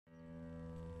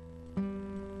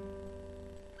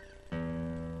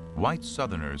white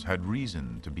Southerners had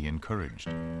reason to be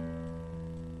encouraged.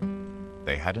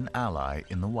 They had an ally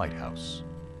in the White House.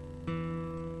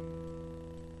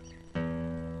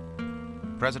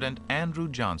 President Andrew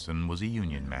Johnson was a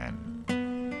Union man,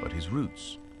 but his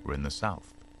roots were in the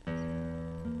South.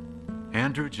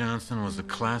 Andrew Johnson was a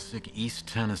classic East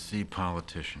Tennessee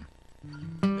politician.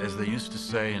 As they used to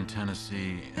say in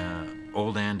Tennessee,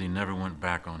 old Andy never went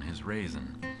back on his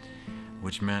raisin,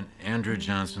 which meant Andrew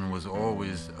Johnson was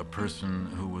always a person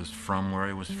who was from where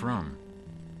he was from.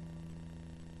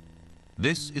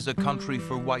 This is a country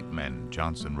for white men,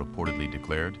 Johnson reportedly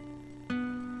declared.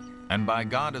 And by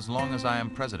God, as long as I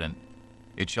am president,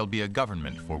 it shall be a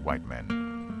government for white men.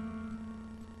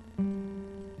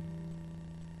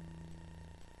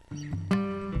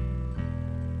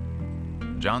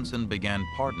 Johnson began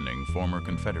pardoning former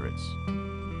Confederates.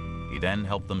 He then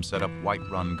helped them set up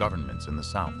white-run governments in the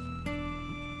South.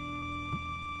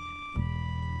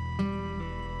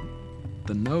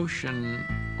 The notion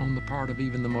on the part of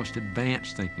even the most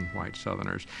advanced thinking white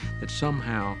Southerners that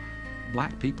somehow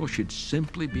black people should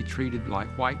simply be treated like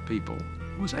white people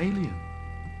was alien.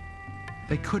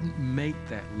 They couldn't make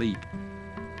that leap.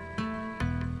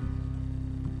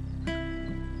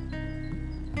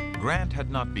 Grant had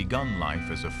not begun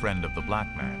life as a friend of the black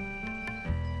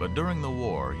man, but during the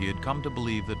war he had come to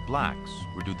believe that blacks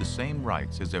were due the same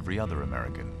rights as every other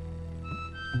American.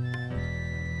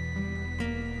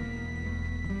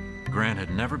 Grant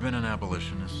had never been an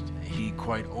abolitionist. He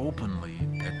quite openly,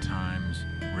 at times,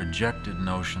 rejected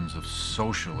notions of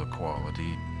social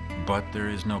equality, but there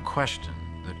is no question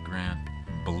that Grant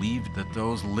believed that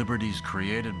those liberties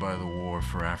created by the war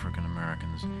for African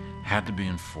Americans had to be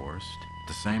enforced,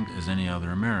 the same as any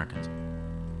other Americans.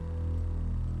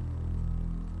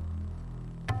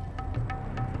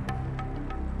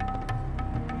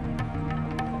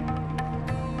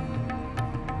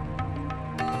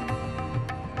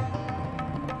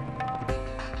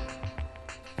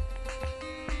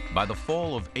 By the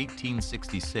fall of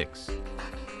 1866,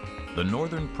 the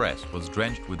Northern press was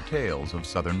drenched with tales of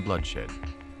Southern bloodshed.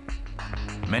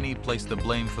 Many placed the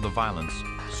blame for the violence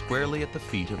squarely at the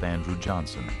feet of Andrew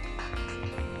Johnson.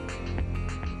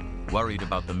 Worried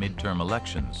about the midterm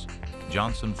elections,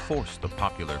 Johnson forced the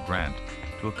popular Grant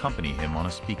to accompany him on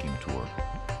a speaking tour.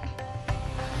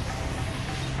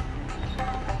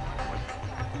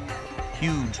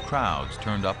 Huge crowds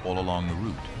turned up all along the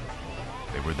route.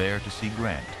 They were there to see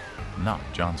Grant, not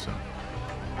Johnson.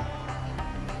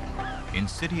 In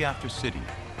city after city,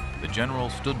 the general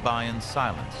stood by in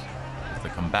silence as the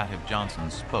combative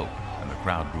Johnson spoke and the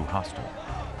crowd grew hostile,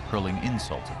 hurling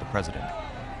insults at the president.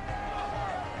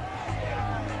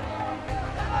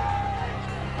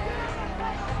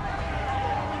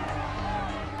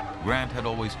 Grant had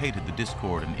always hated the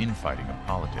discord and infighting of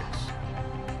politics.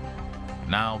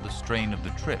 Now the strain of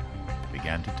the trip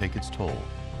began to take its toll.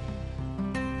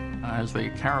 As the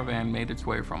caravan made its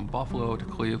way from Buffalo to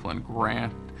Cleveland,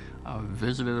 Grant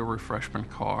visited a refreshment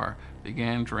car,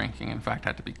 began drinking, in fact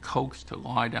had to be coaxed to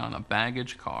lie down in a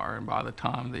baggage car, and by the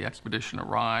time the expedition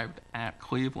arrived at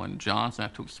Cleveland, Johnson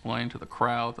had to explain to the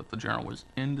crowd that the general was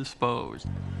indisposed,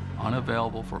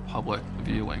 unavailable for public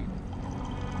viewing.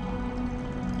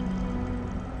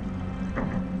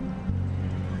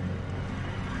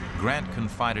 Grant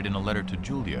confided in a letter to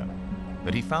Julia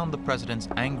that he found the president's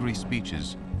angry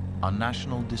speeches a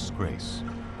national disgrace,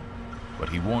 but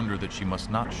he warned her that she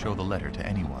must not show the letter to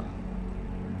anyone.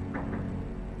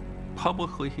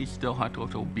 Publicly, he still had to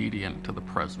look obedient to the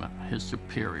president, his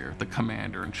superior, the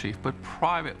commander-in-chief, but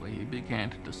privately he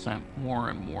began to dissent more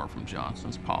and more from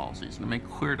Johnson's policies and to make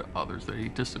clear to others that he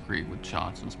disagreed with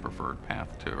Johnson's preferred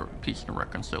path to peace and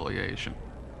reconciliation.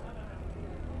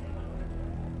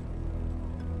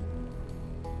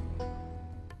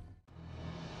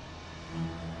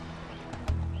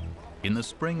 In the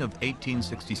spring of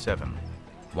 1867,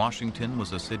 Washington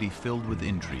was a city filled with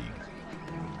intrigue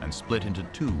and split into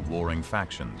two warring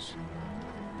factions.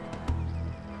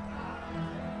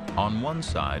 On one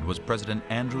side was President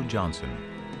Andrew Johnson,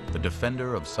 the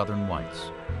defender of Southern whites.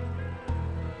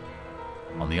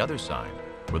 On the other side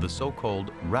were the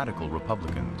so-called radical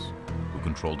Republicans, who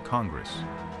controlled Congress,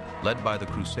 led by the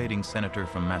crusading senator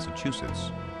from Massachusetts,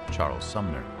 Charles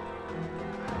Sumner.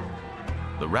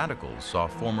 The radicals saw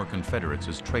former Confederates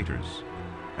as traitors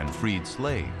and freed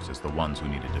slaves as the ones who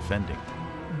needed defending.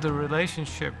 The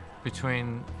relationship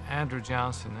between Andrew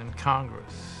Johnson and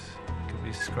Congress could be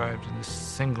described in a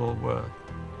single word: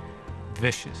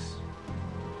 vicious.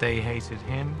 They hated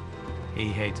him, he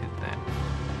hated them.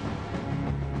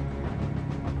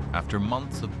 After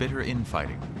months of bitter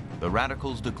infighting, the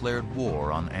radicals declared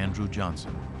war on Andrew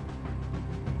Johnson.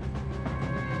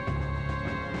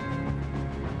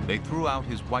 They threw out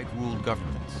his white-ruled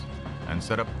governments and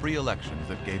set up free elections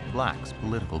that gave blacks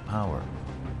political power.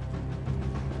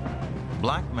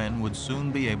 Black men would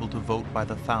soon be able to vote by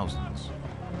the thousands,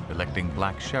 electing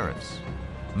black sheriffs,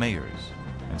 mayors,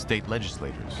 and state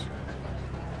legislators.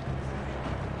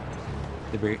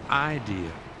 The very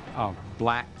idea of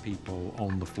black people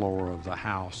on the floor of the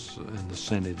House and the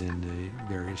Senate and the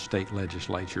various state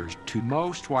legislatures to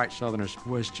most white Southerners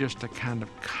was just a kind of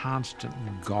constant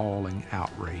galling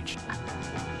outrage.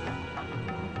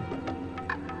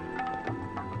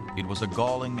 It was a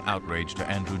galling outrage to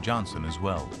Andrew Johnson as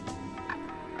well.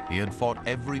 He had fought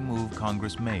every move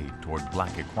Congress made toward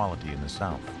black equality in the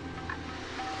South.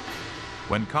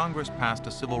 When Congress passed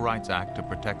a Civil Rights Act to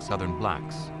protect Southern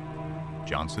blacks,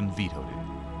 Johnson vetoed it.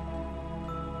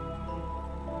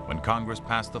 When Congress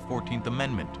passed the 14th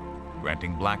Amendment,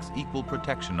 granting blacks equal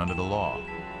protection under the law,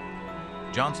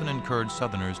 Johnson encouraged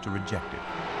Southerners to reject it.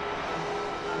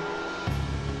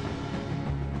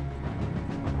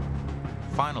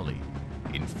 Finally,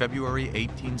 in February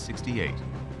 1868,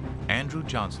 Andrew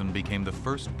Johnson became the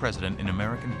first president in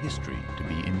American history to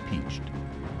be impeached.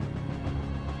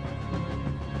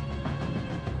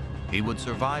 He would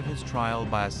survive his trial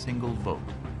by a single vote,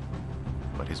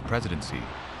 but his presidency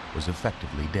was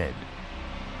effectively dead.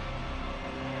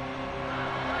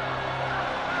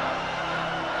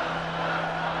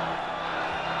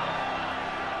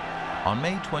 On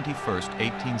May 21st,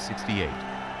 1868,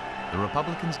 the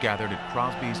Republicans gathered at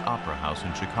Crosby's Opera House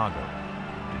in Chicago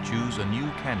to choose a new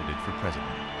candidate for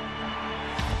president.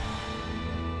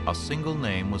 A single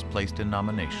name was placed in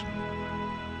nomination: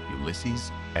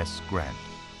 Ulysses S. Grant.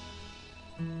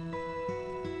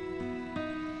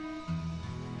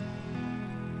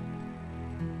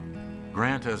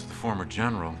 Grant, as the former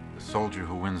general, the soldier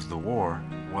who wins the war,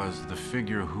 was the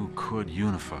figure who could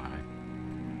unify.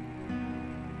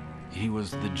 He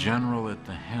was the general at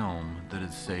the helm that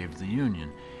had saved the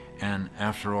Union. And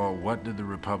after all, what did the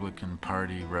Republican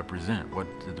Party represent? What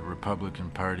did the Republican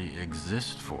Party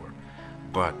exist for?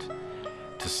 But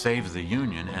to save the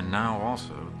Union, and now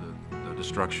also the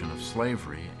destruction of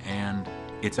slavery and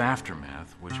its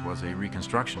aftermath, which was a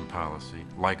Reconstruction policy,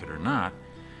 like it or not,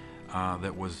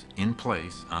 that was in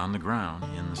place on the ground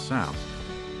in the South.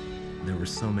 There were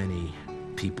so many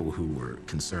people who were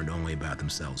concerned only about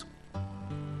themselves.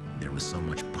 There was so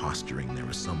much posturing, there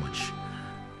was so much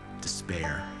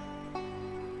despair.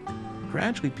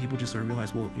 Gradually, people just sort of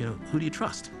realized, well, you know, who do you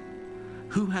trust?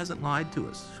 Who hasn't lied to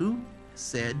us? Who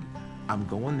said, I'm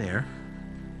going there,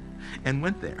 and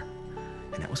went there?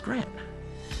 And that was Grant.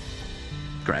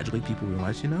 Gradually, people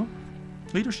realized, you know,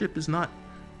 leadership is not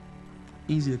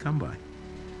easy to come by.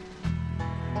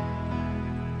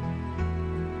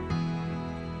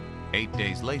 8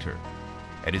 days later,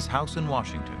 at his house in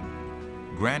Washington,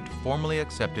 Grant formally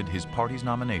accepted his party's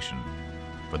nomination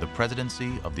for the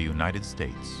presidency of the United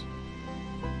States.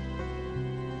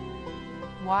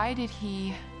 Why did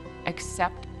he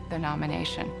accept the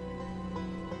nomination?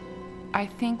 I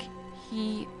think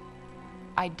he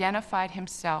identified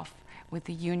himself with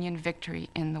the Union victory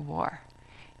in the war.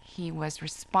 He was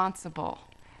responsible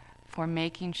for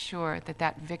making sure that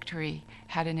that victory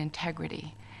had an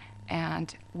integrity.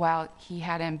 And while he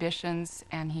had ambitions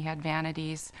and he had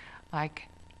vanities like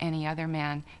any other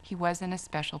man, he was in a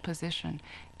special position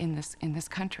in this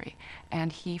country.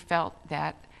 And he felt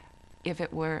that if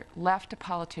it were left to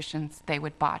politicians, they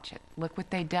would botch it. Look what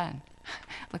they've done.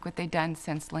 Look what they've done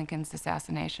since Lincoln's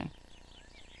assassination.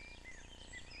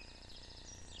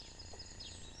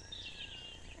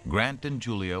 Grant and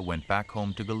Julia went back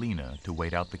home to Galena to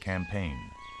wait out the campaign.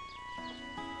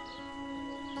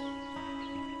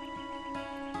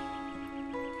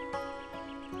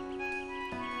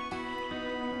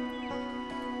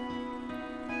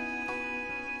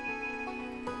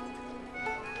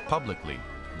 Publicly,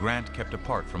 Grant kept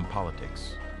apart from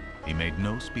politics. He made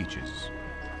no speeches.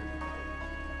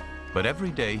 But every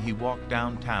day he walked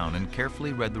downtown and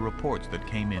carefully read the reports that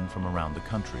came in from around the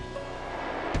country.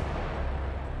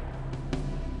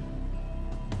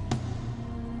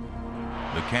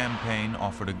 The campaign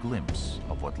offered a glimpse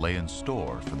of what lay in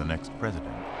store for the next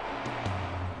president.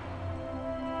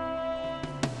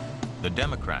 The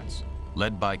Democrats,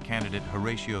 led by candidate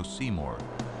Horatio Seymour,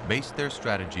 based their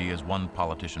strategy, as one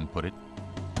politician put it,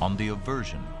 on the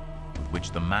aversion with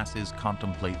which the masses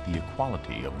contemplate the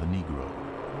equality of the Negro.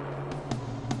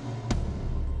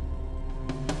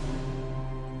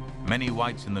 Many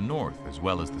whites in the North, as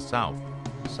well as the South,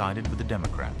 sided with the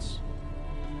Democrats,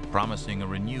 promising a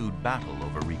renewed battle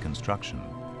over Reconstruction.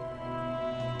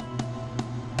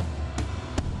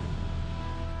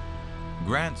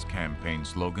 Grant's campaign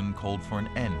slogan called for an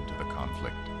end to the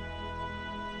conflict.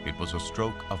 It was a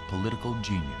stroke of political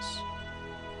genius.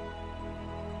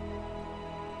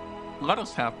 Let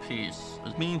us have peace.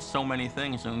 It means so many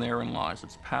things, and therein lies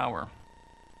its power.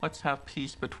 Let's have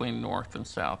peace between North and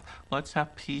South. Let's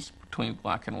have peace between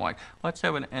black and white. Let's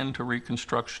have an end to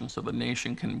Reconstruction so the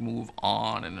nation can move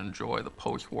on and enjoy the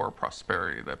post-war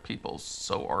prosperity that people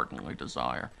so ardently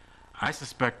desire. I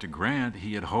suspect to Grant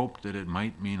he had hoped that it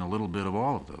might mean a little bit of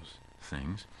all of those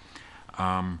things.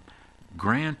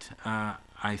 Grant,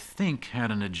 I think,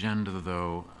 had an agenda,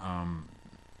 though,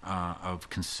 of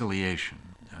conciliation.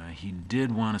 He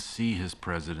did want to see his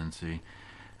presidency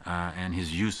and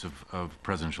his use of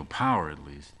presidential power, at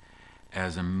least,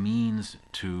 as a means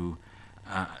to,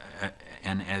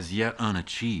 an as yet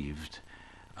unachieved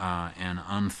and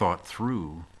unthought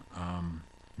through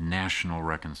national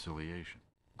reconciliation.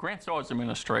 Grant saw his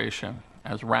administration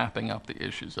as wrapping up the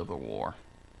issues of the war,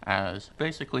 as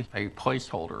basically a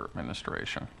placeholder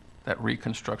administration, that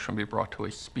Reconstruction be brought to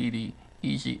a speedy,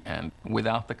 easy end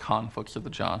without the conflicts of the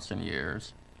Johnson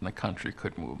years, and the country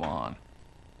could move on.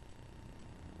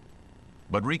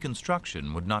 But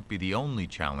Reconstruction would not be the only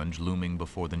challenge looming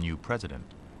before the new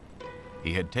president.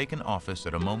 He had taken office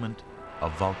at a moment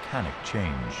of volcanic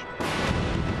change.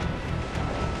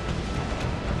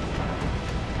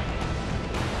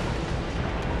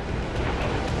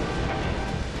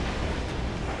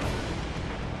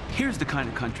 Here's the kind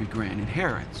of country Grant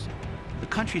inherits. The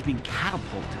country's being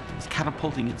catapulted. It's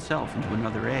catapulting itself into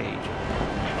another age.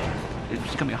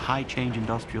 It's becoming a high-change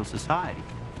industrial society.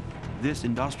 This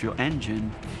industrial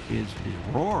engine is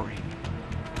roaring.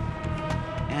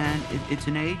 And it's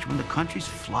an age when the country's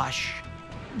flush.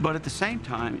 But at the same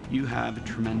time, you have a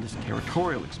tremendous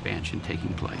territorial expansion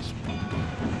taking place.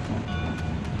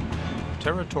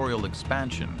 Territorial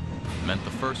expansion meant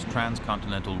the first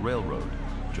transcontinental railroad,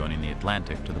 joining the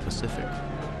Atlantic to the Pacific,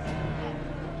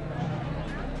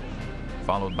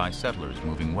 followed by settlers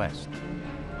moving west,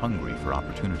 hungry for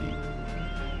opportunity.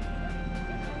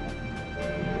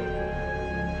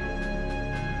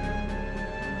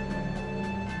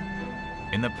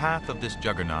 In the path of this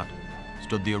juggernaut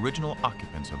stood the original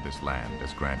occupants of this land,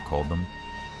 as Grant called them,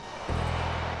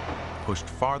 pushed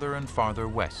farther and farther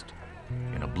west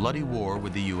in a bloody war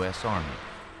with the U.S. Army.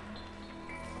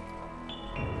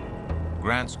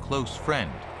 Grant's close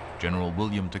friend, General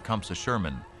William Tecumseh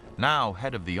Sherman, now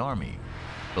head of the Army,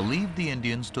 believed the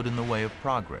Indians stood in the way of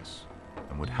progress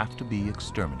and would have to be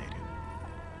exterminated.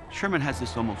 Sherman has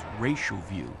this almost racial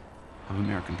view of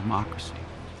American democracy,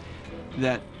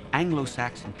 that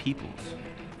Anglo-Saxon peoples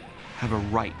have a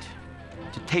right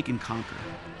to take and conquer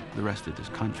the rest of this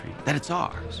country, that it's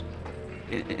ours.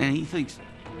 And he thinks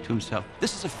to himself,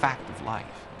 this is a fact of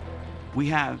life. We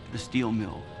have the steel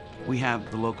mill, we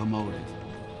have the locomotive,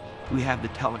 we have the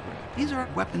telegraph. These are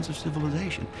weapons of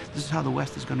civilization. This is how the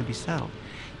West is going to be settled.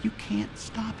 You can't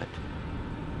stop it.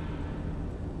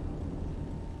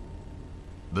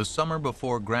 The summer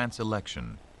before Grant's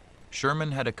election,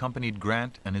 Sherman had accompanied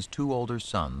Grant and his two older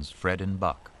sons, Fred and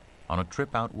Buck, on a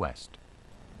trip out west.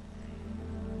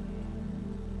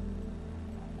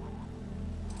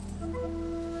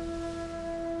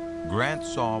 Grant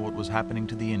saw what was happening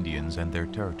to the Indians and their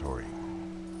territory.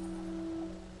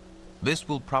 "This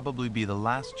will probably be the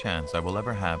last chance I will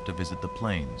ever have to visit the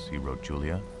plains," he wrote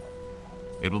Julia.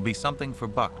 "It will be something for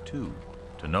Buck, too,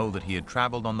 to know that he had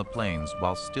traveled on the plains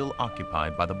while still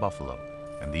occupied by the buffalo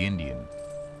and the Indian,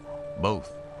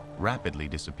 both rapidly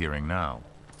disappearing now."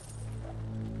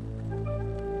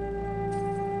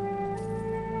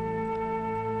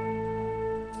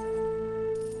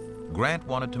 Grant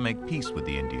wanted to make peace with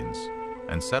the Indians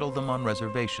and settle them on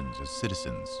reservations as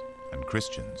citizens and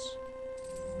Christians.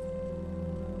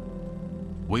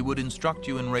 "We would instruct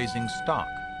you in raising stock,"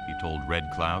 he told Red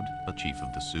Cloud, the chief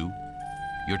of the Sioux.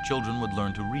 "Your children would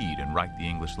learn to read and write the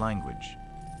English language,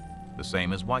 the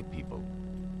same as white people.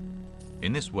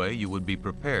 In this way, you would be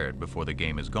prepared before the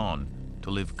game is gone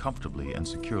to live comfortably and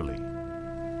securely."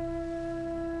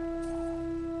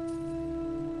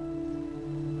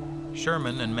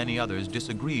 Sherman and many others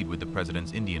disagreed with the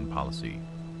president's Indian policy,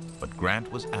 but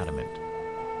Grant was adamant.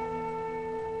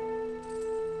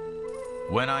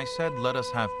 "When I said let us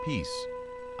have peace,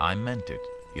 I meant it,"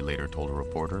 he later told a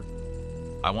reporter.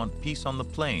 "I want peace on the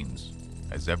plains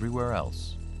as everywhere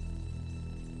else."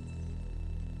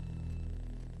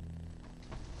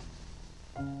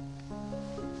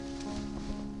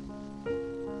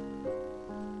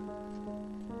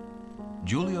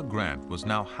 Julia Grant was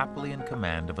now happily in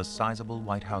command of a sizable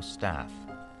White House staff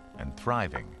and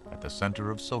thriving at the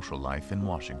center of social life in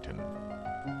Washington.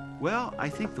 Well, I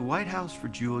think the White House for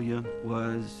Julia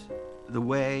was the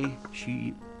way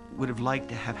she would have liked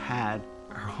to have had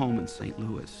her home in St.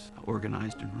 Louis,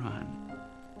 organized and run.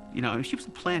 You know, she was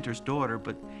a planter's daughter,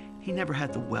 but he never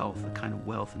had the wealth, the kind of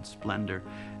wealth and splendor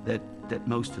that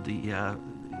most of the, you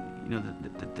know,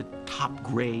 the top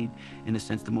grade, in a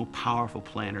sense, the more powerful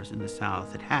planters in the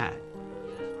South had had.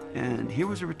 And here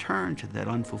was a return to that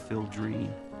unfulfilled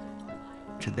dream,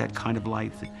 to that kind of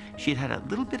life that she had had a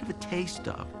little bit of a taste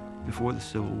of before the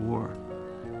Civil War.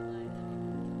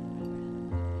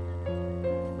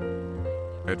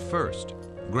 At first,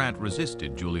 Grant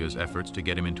resisted Julia's efforts to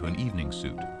get him into an evening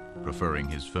suit, preferring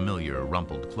his familiar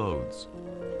rumpled clothes.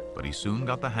 But he soon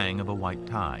got the hang of a white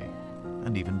tie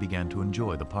and even began to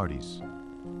enjoy the parties.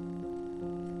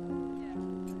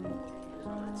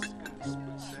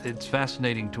 It's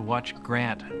fascinating to watch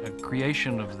Grant, a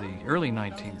creation of the early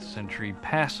 19th century,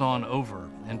 pass on over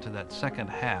into that second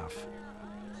half,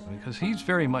 because he's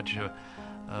very much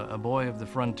a boy of the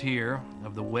frontier,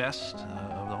 of the West,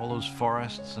 of all those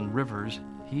forests and rivers.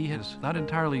 He is not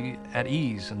entirely at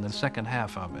ease in the second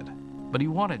half of it, but he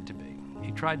wanted to be.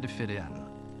 He tried to fit in.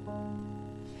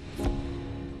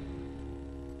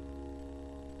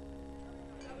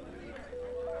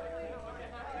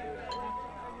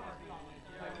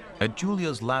 At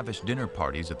Julia's lavish dinner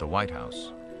parties at the White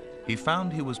House, he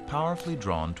found he was powerfully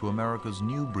drawn to America's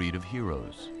new breed of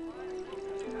heroes.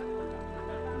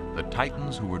 The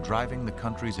titans who were driving the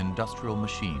country's industrial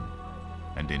machine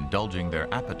and indulging their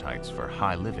appetites for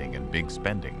high living and big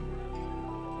spending.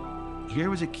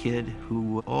 Here was a kid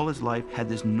who all his life had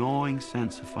this gnawing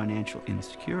sense of financial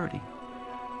insecurity.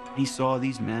 He saw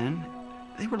these men,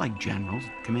 they were like generals,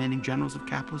 commanding generals of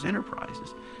capitalist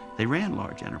enterprises. They ran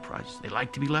large enterprises. They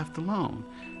liked to be left alone.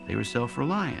 They were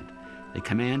self-reliant. They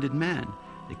commanded men.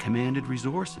 They commanded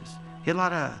resources. He had a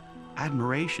lot of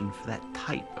admiration for that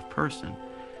type of person.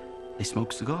 They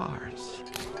smoked cigars.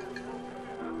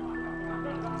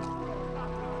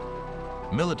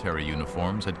 Military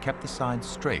uniforms had kept the sides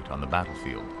straight on the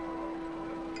battlefield.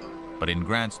 But in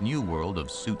Grant's new world of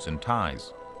suits and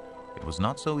ties, it was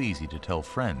not so easy to tell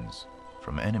friends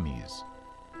from enemies.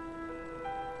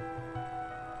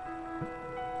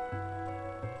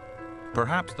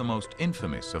 Perhaps the most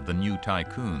infamous of the new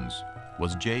tycoons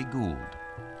was Jay Gould,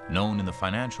 known in the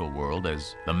financial world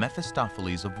as the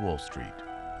Mephistopheles of Wall Street.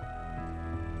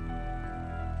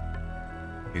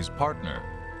 His partner,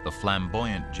 the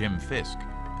flamboyant Jim Fisk,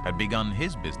 had begun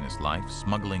his business life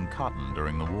smuggling cotton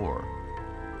during the war.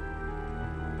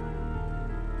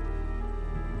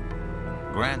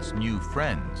 Grant's new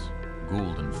friends,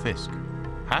 Gould and Fisk,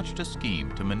 hatched a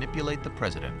scheme to manipulate the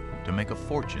president to make a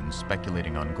fortune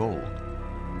speculating on gold.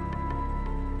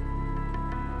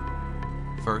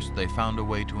 First, they found a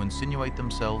way to insinuate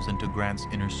themselves into Grant's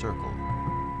inner circle.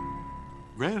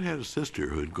 Grant had a sister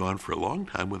who had gone for a long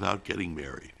time without getting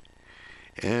married.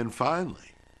 And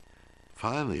finally,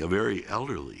 a very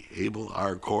elderly Abel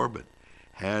R. Corbin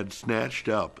had snatched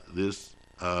up this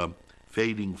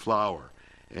fading flower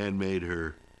and made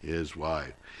her his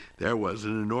wife. There was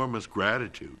an enormous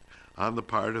gratitude on the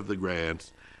part of the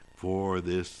Grants for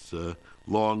this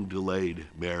long-delayed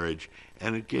marriage,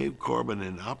 and it gave Corbin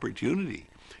an opportunity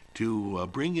to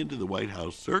bring into the White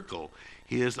House circle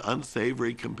his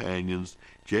unsavory companions,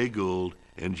 Jay Gould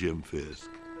and Jim Fisk.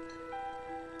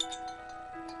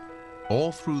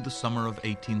 All through the summer of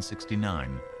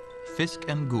 1869, Fisk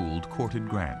and Gould courted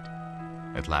Grant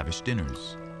at lavish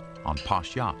dinners, on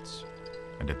posh yachts,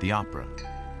 and at the opera.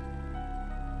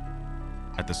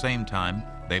 At the same time,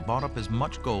 they bought up as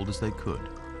much gold as they could,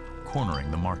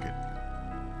 cornering the market.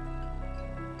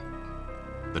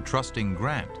 The trusting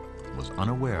Grant was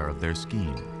unaware of their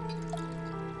scheme.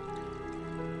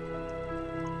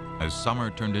 As summer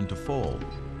turned into fall,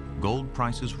 gold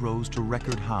prices rose to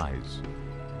record highs.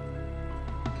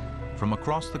 From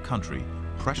across the country,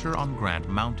 pressure on Grant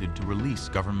mounted to release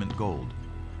government gold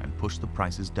and push the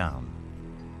prices down.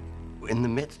 In the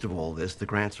midst of all this, the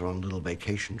Grants are on a little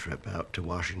vacation trip out to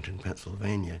Washington,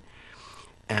 Pennsylvania.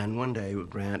 And one day,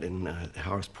 Grant and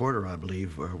Horace Porter, I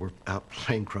believe, were out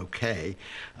playing croquet.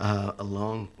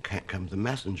 Along comes a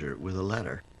messenger with a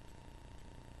letter.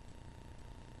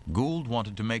 Gould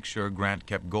wanted to make sure Grant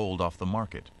kept gold off the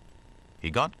market. He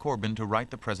got Corbin to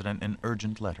write the president an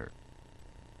urgent letter.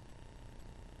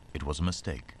 It was a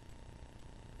mistake.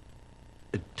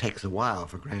 It takes a while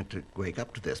for Grant to wake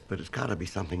up to this, but it's got to be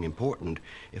something important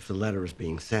if the letter is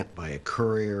being sent by a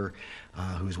courier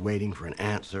who's waiting for an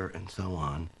answer and so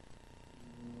on.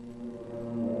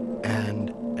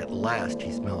 And at last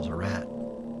he smells a rat.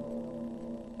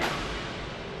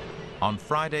 On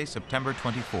Friday, September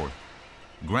 24th,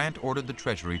 Grant ordered the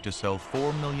Treasury to sell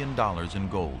 $4 million in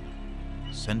gold,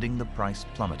 sending the price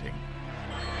plummeting.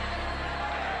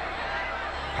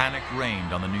 Panic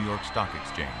reigned on the New York Stock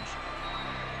Exchange.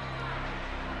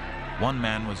 One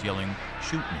man was yelling,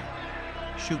 "Shoot me,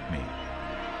 shoot me,"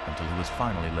 until he was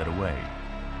finally led away.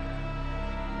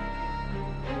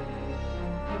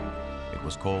 It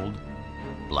was called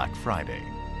Black Friday.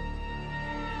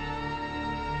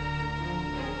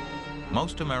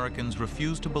 Most Americans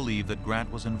refused to believe that Grant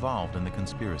was involved in the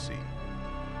conspiracy.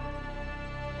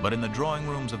 But in the drawing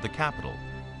rooms of the Capitol,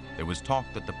 there was talk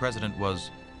that the president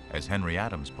was, as Henry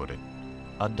Adams put it,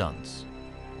 a dunce.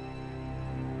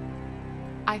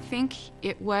 I think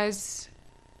it was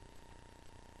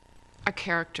a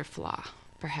character flaw,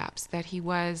 perhaps, that he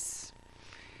was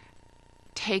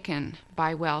taken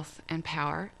by wealth and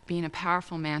power, being a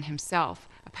powerful man himself,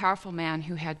 a powerful man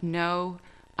who had no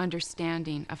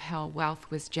understanding of how wealth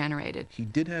was generated. He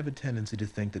did have a tendency to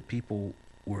think that people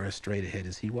were as straight ahead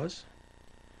as he was.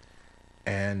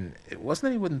 And it wasn't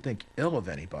that he wouldn't think ill of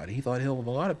anybody. He thought ill of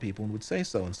a lot of people and would say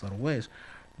so in subtle ways.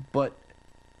 But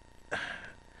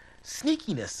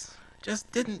sneakiness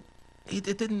just didn't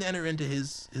enter into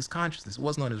his consciousness. It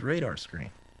wasn't on his radar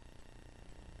screen.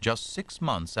 Just 6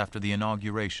 months after the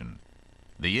inauguration,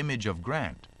 the image of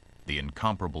Grant, the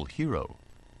incomparable hero,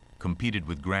 competed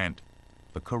with Grant,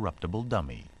 the corruptible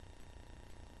dummy.